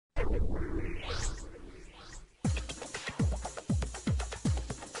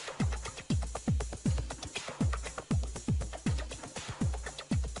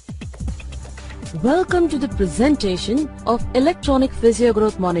Welcome to the presentation of electronic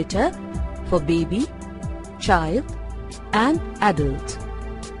physiogrowth monitor for baby, child and adult.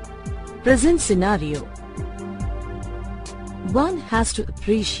 Present scenario. One has to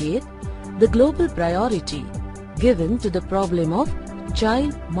appreciate the global priority given to the problem of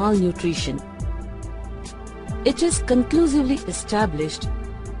child malnutrition. It is conclusively established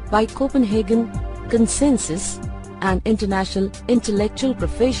by Copenhagen Consensus and international intellectual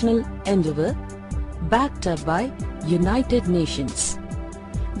professional endeavor backed up by United Nations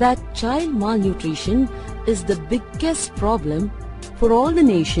that child malnutrition is the biggest problem for all the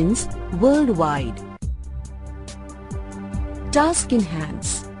nations worldwide. Task in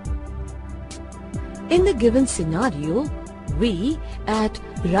hands. In the given scenario, we at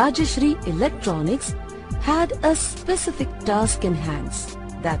Rajeshri Electronics had a specific task in hands,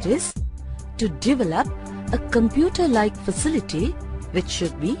 that is, to develop a computer-like facility which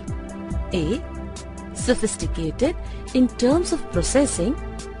should be A. Sophisticated in terms of processing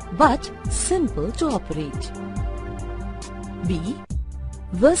but simple to operate. B.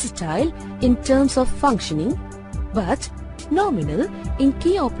 Versatile in terms of functioning but nominal in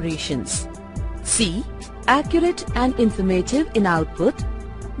key operations. C. Accurate and informative in output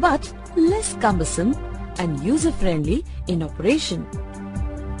but less cumbersome and user-friendly in operation.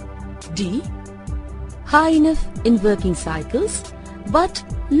 D. High enough in working cycles but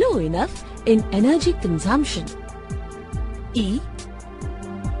low enough in energy consumption. E.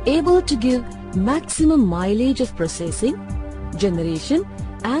 Able to give maximum mileage of processing, generation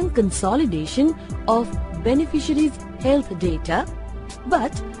and consolidation of beneficiaries' health data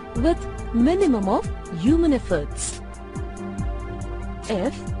but with minimum of human efforts.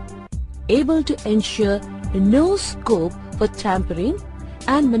 F. Able to ensure no scope for tampering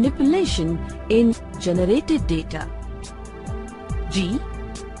and manipulation in generated data. G.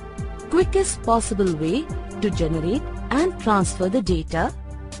 Quickest possible way to generate and transfer the data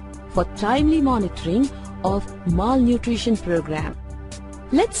for timely monitoring of malnutrition program.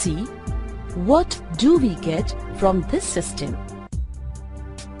 Let's see what do we get from this system.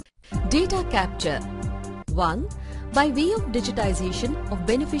 Data capture. 1. By way of digitization of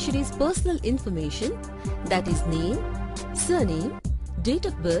beneficiaries' personal information, that is name, surname, date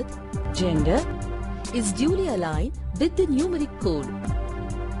of birth, gender, is duly aligned with the numeric code.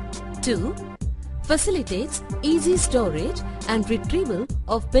 2. Facilitates easy storage and retrieval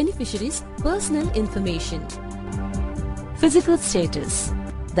of beneficiaries' personal information. Physical status,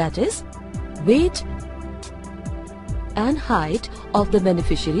 that is, weight and height of the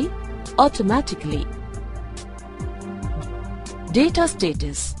beneficiary automatically. Data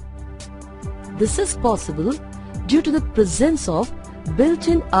status. This is possible due to the presence of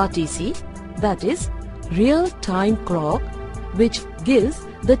built-in RTC, that is, real-time clock, which gives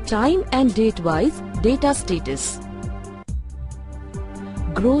the time and date-wise data status.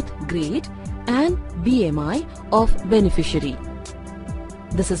 Growth grade and BMI of beneficiary.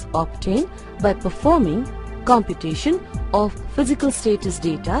 This is obtained by performing computation of physical status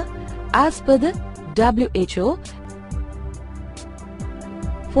data as per the WHO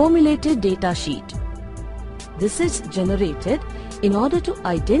formulated data sheet. This is generated in order to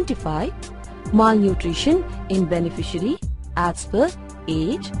identify malnutrition in beneficiary as per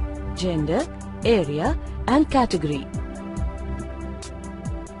age, gender, area and category.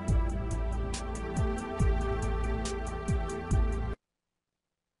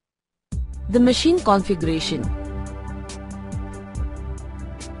 The machine configuration.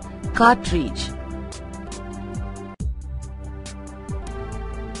 Cartridge.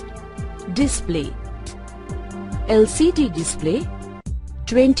 Display. LCD display,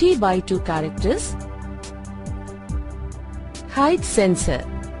 20 by 2 characters. Height sensor.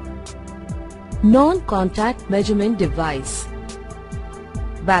 Non-contact measurement device.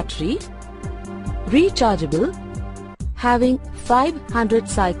 Battery. Rechargeable, having 500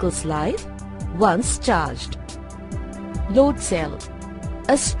 cycles life once charged. Load cell.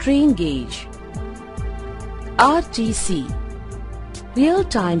 A strain gauge. RTC.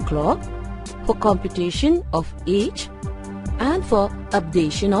 Real-time clock for computation of age and for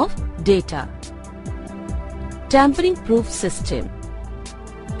updation of data. Tampering-proof system.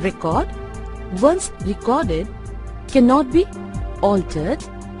 Record, once recorded, cannot be altered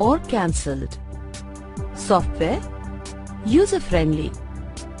or cancelled. Software, user-friendly.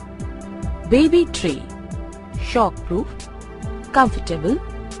 Baby tray, shock-proof, comfortable,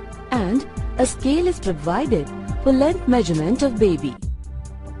 and a scale is provided for length measurement of baby.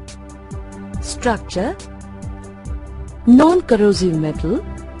 Structure: non-corrosive metal,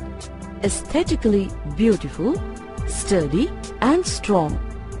 aesthetically beautiful, sturdy and strong.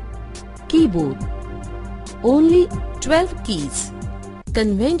 Keyboard: only 12 keys.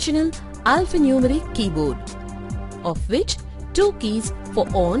 Conventional alphanumeric keyboard, of which 2 keys for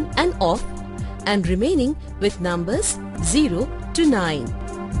on and off and remaining with numbers 0 to 9.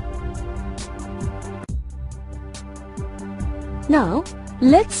 Now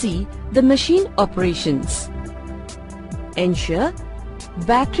let's see the machine operations. Ensure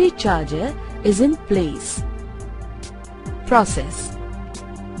battery charger is in place. Process: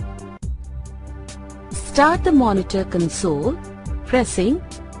 start the monitor console pressing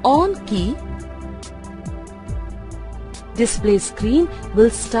on key. Display screen will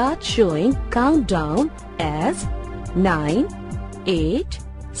start showing countdown as 9, 8,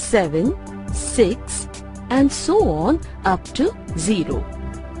 7, 6 and so on up to 0.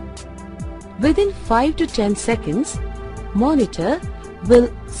 Within 5 to 10 seconds, monitor will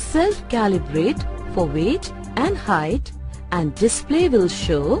self-calibrate for weight and height and display will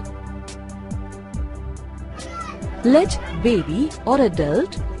show "Let baby or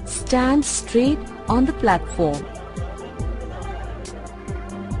adult stand straight on the platform."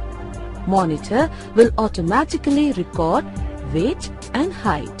 Monitor will automatically record weight and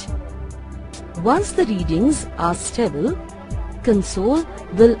height. Once the readings are stable, console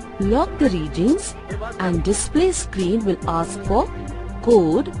will log the readings and display screen will ask for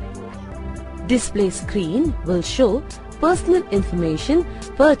code. Display screen will show personal information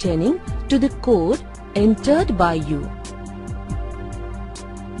pertaining to the code entered by you.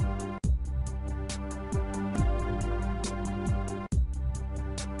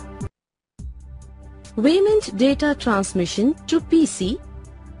 Weighment data transmission to PC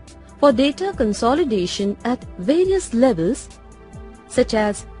for data consolidation at various levels such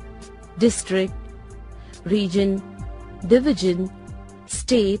as district, region, division,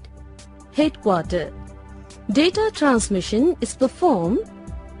 state, headquarter. Data transmission is performed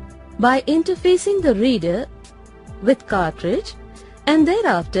by interfacing the reader with cartridge and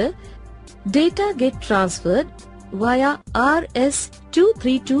thereafter data get transferred via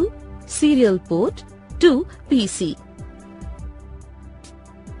RS-232 serial port to PC.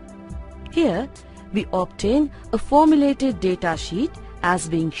 Here we obtain a formulated data sheet as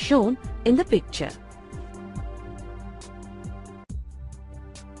being shown in the picture.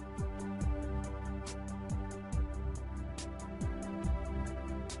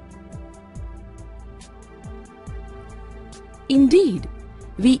 Indeed,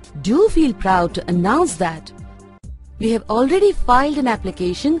 we do feel proud to announce that we have already filed an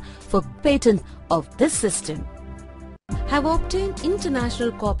application for patent of this system, have obtained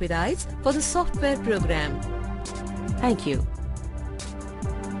international copyrights for the software program. Thank you.